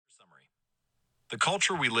The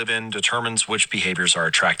culture we live in determines which behaviors are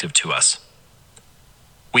attractive to us.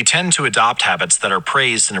 We tend to adopt habits that are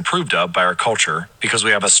praised and approved of by our culture because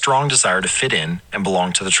we have a strong desire to fit in and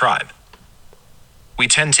belong to the tribe. We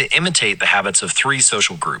tend to imitate the habits of three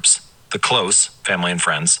social groups: the close, family and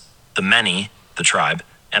friends; the many, the tribe;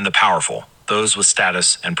 and the powerful, those with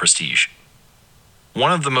status and prestige.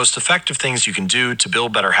 One of the most effective things you can do to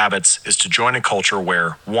build better habits is to join a culture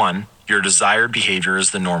where, 1, your desired behavior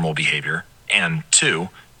is the normal behavior, and 2,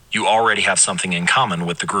 you already have something in common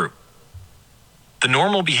with the group. The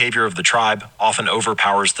normal behavior of the tribe often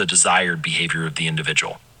overpowers the desired behavior of the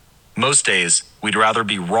individual. Most days, we'd rather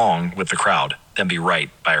be wrong with the crowd than be right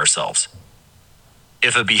by ourselves.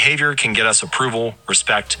 If a behavior can get us approval,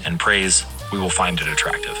 respect, and praise, we will find it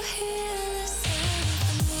attractive.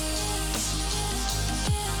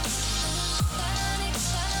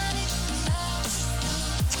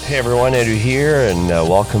 Hey everyone, Andrew here, and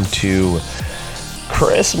welcome to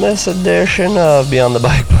Christmas edition of Beyond the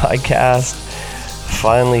Bike podcast.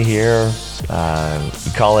 Finally here.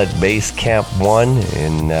 We call it Base Camp 1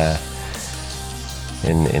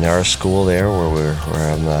 in our school there, where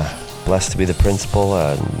I'm blessed to be the principal.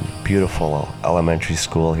 A beautiful elementary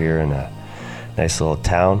school here in a nice little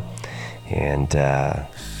town. And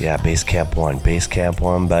Base Camp 1,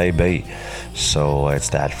 baby. So it's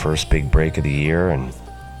that first big break of the year, and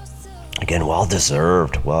again, well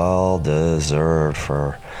deserved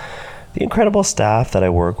for the incredible staff that I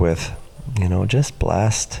work with. You know, just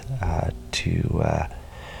blessed to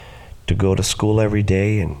go to school every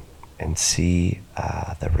day and see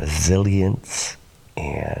the resilience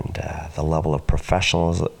and the level of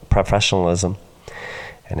professionalism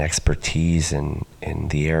and expertise in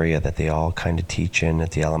the area that they all kind of teach in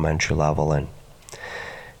at the elementary level. And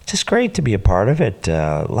it's just great to be a part of it.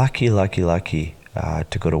 Lucky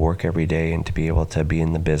to go to work every day and to be able to be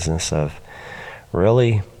in the business of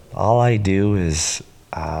really all I do is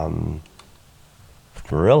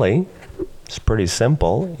it's pretty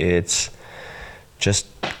simple. It's just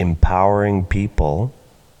empowering people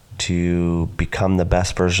to become the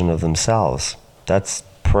best version of themselves. That's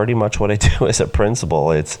pretty much what I do as a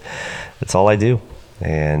principal. It's all I do.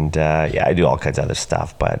 And I do all kinds of other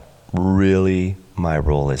stuff, but really my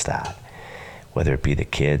role is that. Whether it be the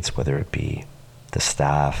kids, whether it be the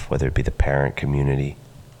staff, whether it be the parent community.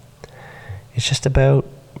 It's just about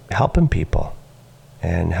helping people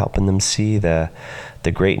and helping them see the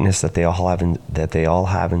greatness that they all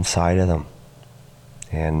have inside of them,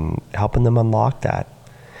 and helping them unlock that,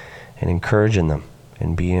 and encouraging them,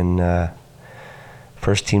 and being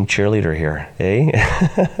first team cheerleader here,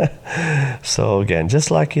 eh? So again,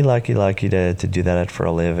 just lucky to do that for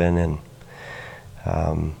a living,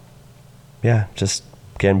 and just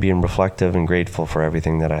again being reflective and grateful for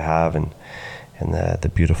everything that I have, and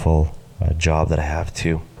the beautiful job that I have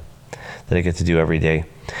too, that I get to do every day.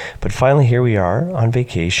 But finally, here we are on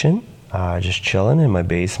vacation, just chilling in my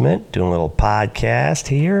basement, doing a little podcast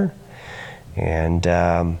here, and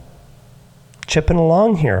chipping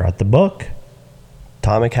along here at the book,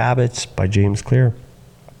 Atomic Habits by James Clear.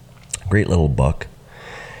 Great little book.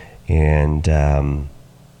 And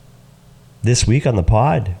this week on the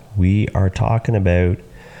pod, we are talking about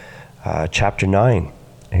chapter 9,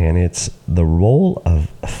 and it's the role of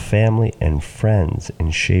family and friends in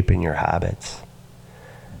shaping your habits.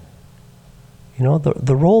 You know,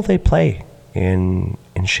 the role they play in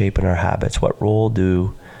shaping our habits. What role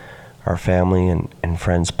do our family and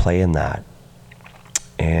friends play in that?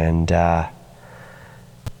 And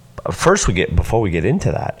before we get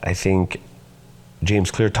into that, I think James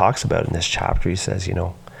Clear talks about in this chapter, he says, you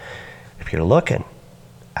know, if you're looking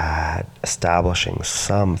at establishing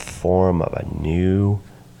some form of a new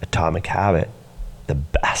atomic habit, the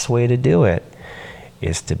best way to do it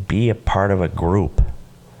is to be a part of a group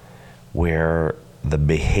where the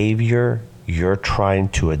behavior you're trying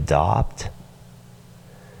to adopt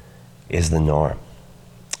is the norm.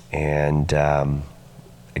 And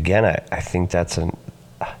again, I think that's and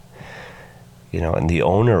the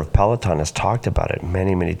owner of Peloton has talked about it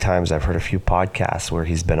many times. I've heard a few podcasts where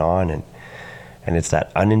he's been on, and it's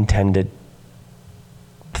that unintended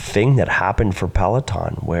thing that happened for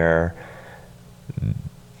Peloton, where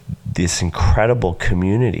this incredible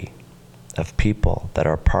community of people that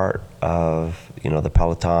are part of, the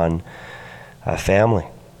Peloton family,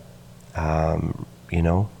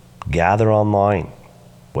 gather online,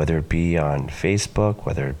 whether it be on Facebook,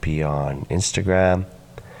 whether it be on Instagram,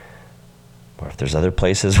 or if there's other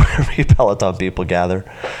places where Peloton people gather,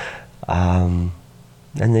 and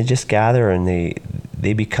they just gather and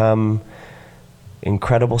they become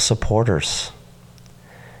incredible supporters.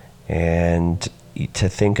 And to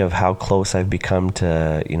think of how close I've become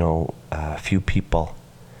to, a few people.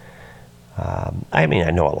 I mean,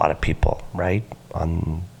 I know a lot of people, right,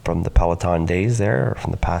 from the Peloton days there, or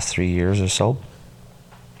from the past 3 years or so.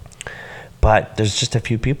 But there's just a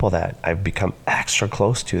few people that I've become extra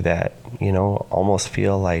close to that, almost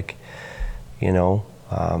feel like,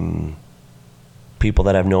 people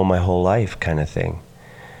that I've known my whole life kind of thing.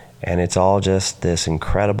 And it's all just this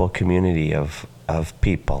incredible community of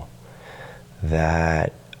people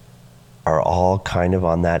that are all kind of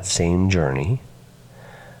on that same journey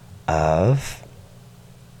of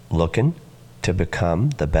looking to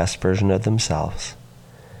become the best version of themselves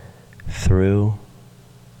through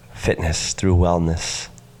fitness, through wellness.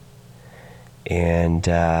 And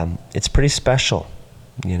it's pretty special.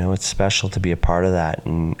 It's special to be a part of that.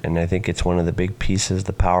 And I think it's one of the big pieces,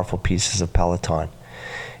 the powerful pieces of Peloton,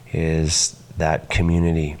 is that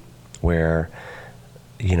community where,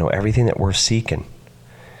 everything that we're seeking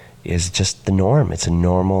is just the norm. It's a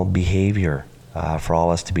normal behavior for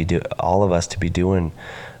all of us to be doing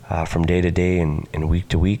from day to day and week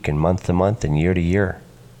to week and month to month and year to year.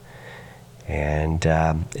 And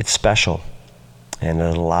it's special. And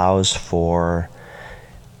it allows for,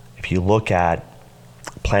 if you look at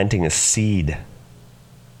planting a seed,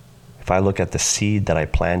 if I look at the seed that I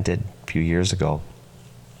planted a few years ago,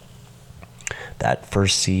 that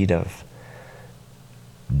first seed of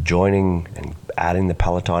joining and adding the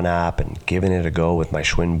Peloton app and giving it a go with my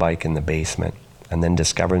Schwinn bike in the basement, and then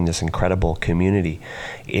discovering this incredible community,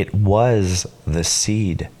 it was the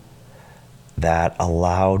seed that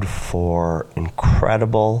allowed for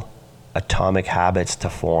incredible atomic habits to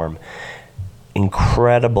form,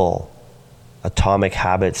 incredible atomic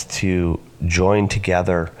habits to join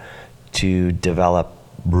together to develop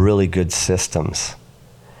really good systems.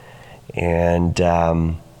 And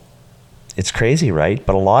it's crazy, right?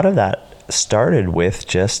 But a lot of that started with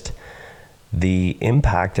just the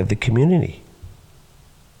impact of the community,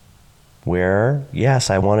 where, yes,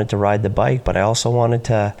 I wanted to ride the bike, but I also wanted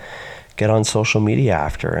to get on social media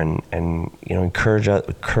after and encourage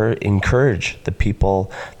the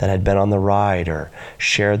people that had been on the ride or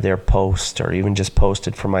shared their post or even just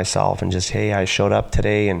posted for myself and just, hey, I showed up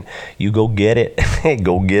today and you go get it. Hey,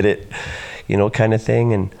 go get it, kind of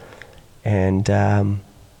thing. And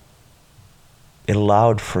it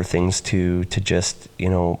allowed for things to just,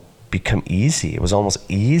 become easy. It was almost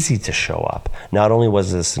easy to show up. Not only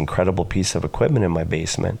was this incredible piece of equipment in my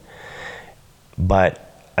basement, but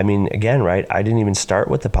I mean, again, right, I didn't even start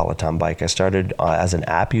with the Peloton bike. I started as an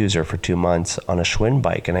app user for 2 months on a Schwinn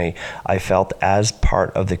bike, and I felt as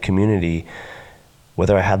part of the community,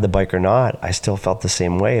 whether I had the bike or not, I still felt the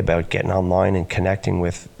same way about getting online and connecting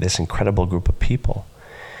with this incredible group of people.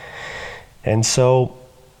 And so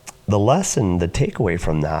the lesson, the takeaway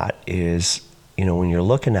from that is, when you're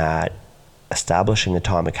looking at establishing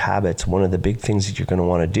atomic habits, one of the big things that you're going to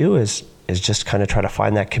want to do is just kind of try to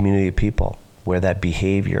find that community of people where that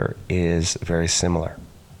behavior is very similar.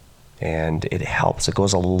 And it helps. It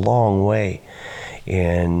goes a long way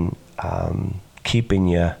in keeping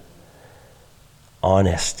you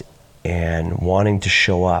honest and wanting to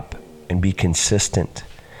show up and be consistent.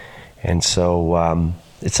 And so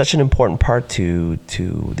it's such an important part to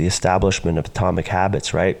the establishment of atomic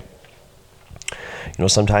habits, right?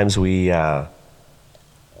 Sometimes we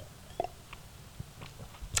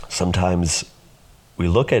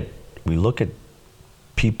look at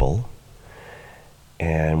people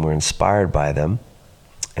and we're inspired by them,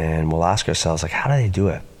 and we'll ask ourselves, like, how do they do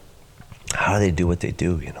it? How do they do what they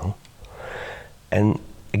do, And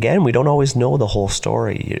again, we don't always know the whole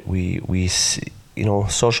story. We see,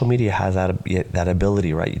 social media has that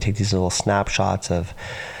ability, right? You take these little snapshots of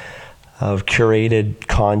curated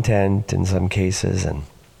content in some cases, and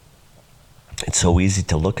it's so easy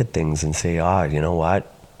to look at things and say, you know what?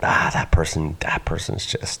 That person's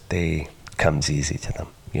just, comes easy to them.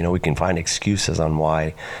 We can find excuses on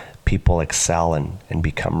why people excel and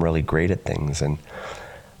become really great at things.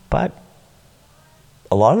 But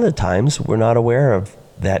a lot of the times we're not aware of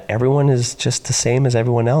that everyone is just the same as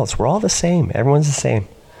everyone else. We're all the same. Everyone's the same.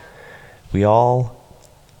 We all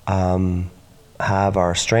have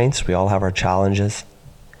our strengths. We all have our challenges.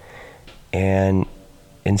 And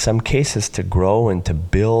in some cases, to grow and to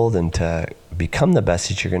build and to become the best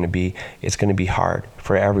that you're going to be, it's going to be hard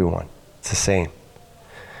for everyone. It's the same.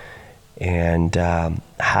 And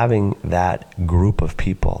having that group of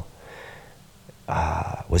people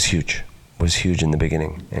was huge in the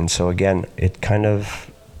beginning. And so again,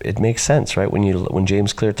 it makes sense, right? When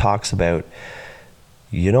James Clear talks about,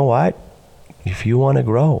 you know what, if you want to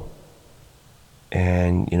grow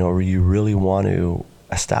and you really want to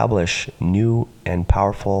establish new and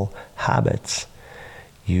powerful habits,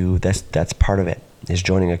 that's part of it, is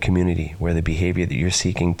joining a community where the behavior that you're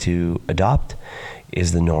seeking to adopt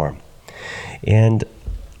is the norm. And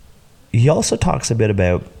he also talks a bit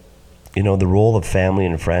about, the role of family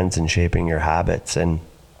and friends in shaping your habits. And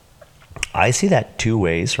I see that two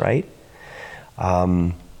ways, right?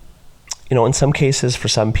 In some cases, for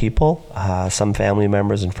some people, some family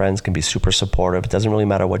members and friends can be super supportive. It doesn't really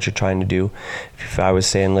matter what you're trying to do. If I was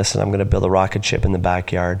saying, listen, I'm going to build a rocket ship in the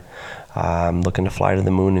backyard, I'm looking to fly to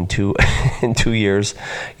the moon in 2 years,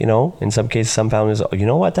 in some cases, some families, you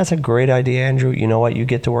know what, that's a great idea, Andrew. You know what, you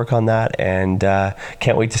get to work on that, and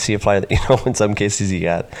can't wait to see you fly. In some cases, you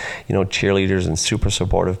got, cheerleaders and super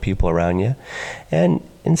supportive people around you. And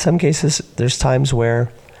in some cases, there's times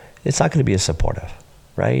where it's not going to be as supportive,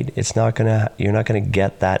 right? You're not going to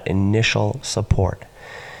get that initial support.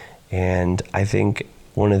 And I think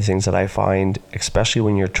one of the things that I find, especially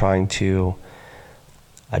when you're trying to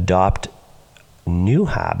adopt new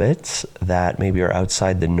habits that maybe are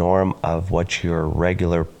outside the norm of what your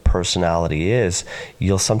regular personality is,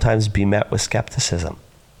 you'll sometimes be met with skepticism.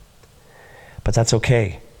 But that's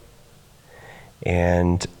okay.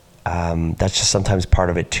 And that's just sometimes part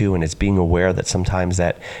of it too. And it's being aware that sometimes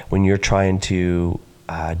that when you're trying to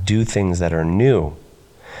do things that are new,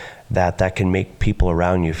 that can make people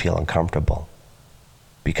around you feel uncomfortable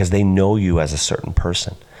because they know you as a certain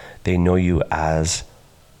person. They know you as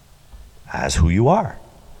who you are.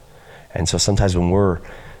 And so sometimes when we're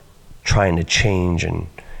trying to change and,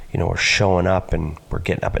 we're showing up and we're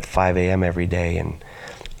getting up at 5 a.m. every day, and,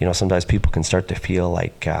 sometimes people can start to feel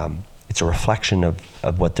like it's a reflection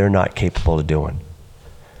of what they're not capable of doing,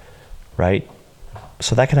 right?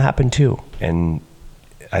 So that can happen too. And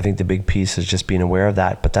I think the big piece is just being aware of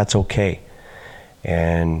that, but that's okay.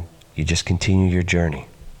 And you just continue your journey.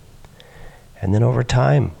 And then over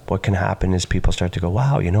time, what can happen is people start to go,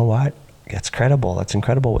 wow, you know what? That's credible. That's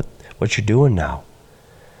incredible what you're doing now.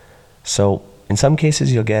 So in some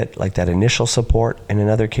cases, you'll get like that initial support, and in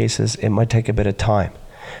other cases, it might take a bit of time.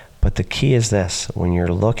 But the key is this: when you're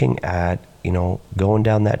looking at, going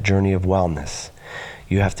down that journey of wellness,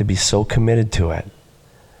 you have to be so committed to it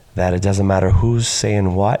that it doesn't matter who's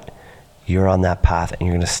saying what, you're on that path and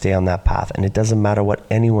you're going to stay on that path. And it doesn't matter what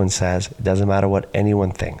anyone says. It doesn't matter what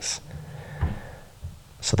anyone thinks.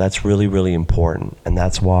 So that's really, really important. And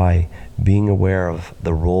that's why being aware of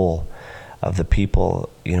the role of the people,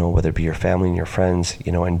 whether it be your family and your friends,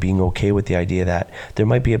 and being okay with the idea that there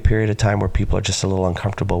might be a period of time where people are just a little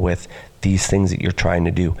uncomfortable with these things that you're trying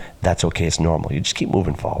to do. That's okay. It's normal. You just keep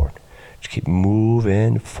moving forward. Just keep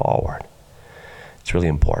moving forward. It's really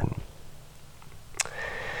important.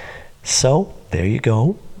 So there you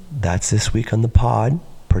go. That's this week on the pod.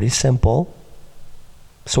 Pretty simple.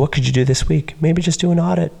 So what could you do this week? Maybe just do an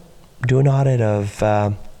audit. Do an audit of,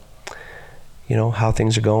 how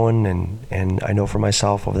things are going. And I know for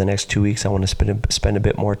myself, over the next 2 weeks, I want to spend a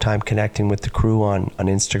bit more time connecting with the crew on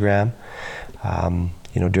Instagram.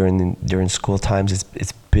 During school times,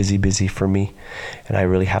 it's busy for me, and I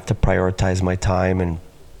really have to prioritize my time, and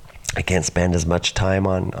I can't spend as much time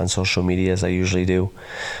on social media as I usually do.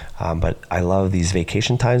 But I love these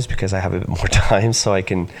vacation times because I have a bit more time, so I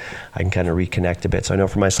can kind of reconnect a bit. So I know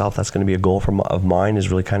for myself, that's going to be a goal of mine, is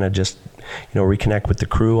really kind of just, reconnect with the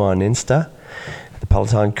crew on Insta, the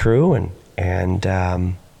Peloton crew, and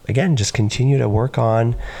again, just continue to work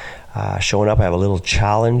on showing up. I have a little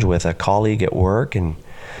challenge with a colleague at work, and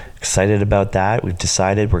excited about that. We've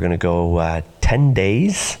decided we're going to go 10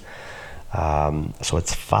 days. So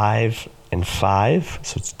it's 5 and 5,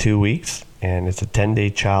 so it's 2 weeks, and it's a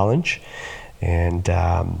 10-day challenge. And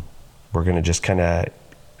we're going to just kind of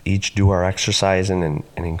each do our exercise and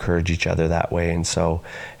encourage each other that way. And so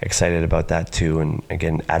excited about that too. And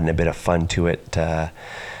again, adding a bit of fun to it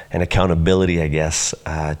and accountability, I guess,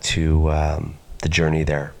 to the journey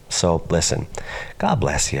there. So listen, God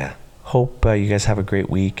bless you. Hope you guys have a great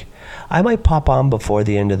week. I might pop on before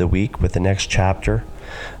the end of the week with the next chapter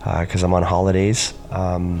because I'm on holidays,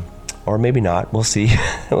 or maybe not. We'll see.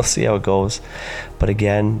 We'll see how it goes. But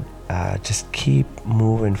again, just keep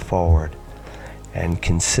moving forward. And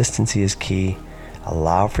consistency is key.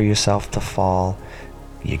 Allow for yourself to fall.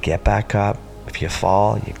 You get back up. If you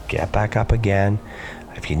fall, you get back up again.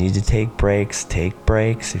 If you need to take breaks, take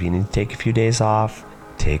breaks. If you need to take a few days off,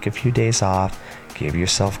 take a few days off. Give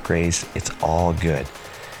yourself grace. It's all good.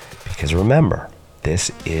 Because remember,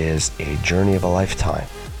 this is a journey of a lifetime.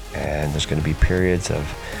 And there's going to be periods of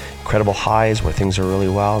incredible highs where things are really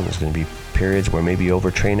well. And there's going to be periods where maybe you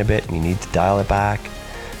overtrain a bit and you need to dial it back.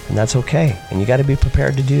 And that's okay. And you got to be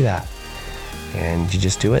prepared to do that. And you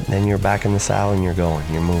just do it, and then you're back in the saddle and you're going,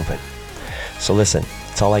 you're moving. So listen,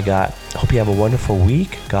 that's all I got. Hope you have a wonderful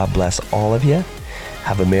week. God bless all of you.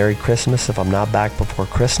 Have a Merry Christmas if I'm not back before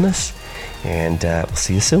Christmas. And we'll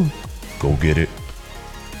see you soon. Go get it.